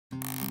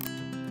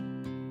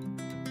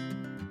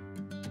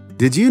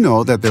Did you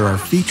know that there are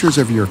features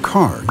of your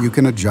car you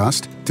can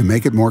adjust to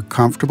make it more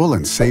comfortable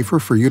and safer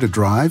for you to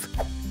drive?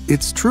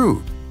 It's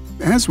true.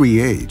 As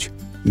we age,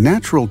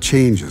 natural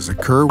changes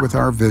occur with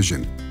our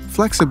vision,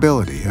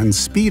 flexibility, and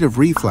speed of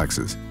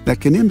reflexes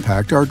that can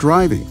impact our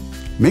driving,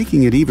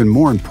 making it even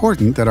more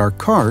important that our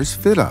cars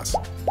fit us.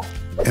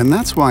 And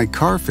that's why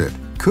CarFit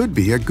could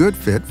be a good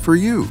fit for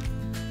you.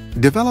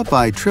 Developed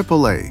by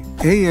AAA,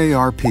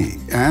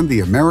 AARP, and the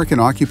American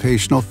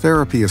Occupational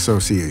Therapy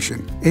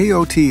Association,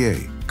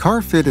 AOTA,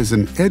 CarFit is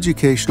an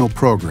educational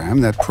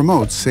program that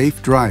promotes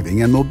safe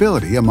driving and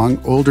mobility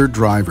among older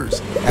drivers.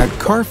 At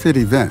CarFit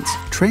events,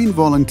 trained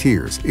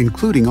volunteers,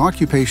 including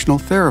occupational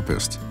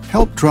therapists,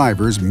 help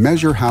drivers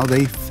measure how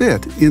they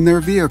fit in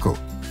their vehicle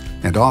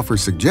and offer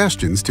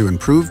suggestions to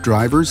improve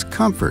drivers'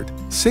 comfort,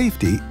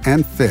 safety,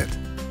 and fit.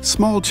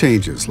 Small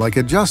changes like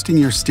adjusting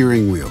your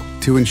steering wheel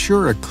to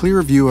ensure a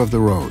clear view of the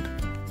road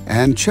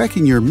and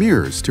checking your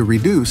mirrors to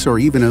reduce or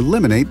even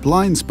eliminate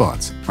blind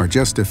spots are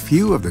just a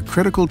few of the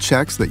critical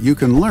checks that you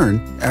can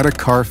learn at a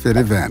CarFit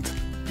event.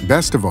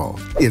 Best of all,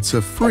 it's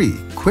a free,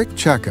 quick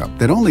checkup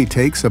that only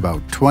takes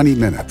about 20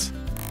 minutes.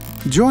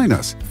 Join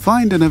us,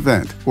 find an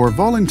event, or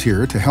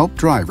volunteer to help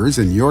drivers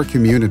in your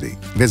community.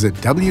 Visit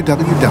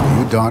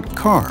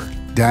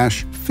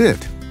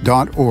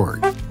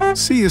www.car-fit.org.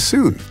 See you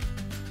soon!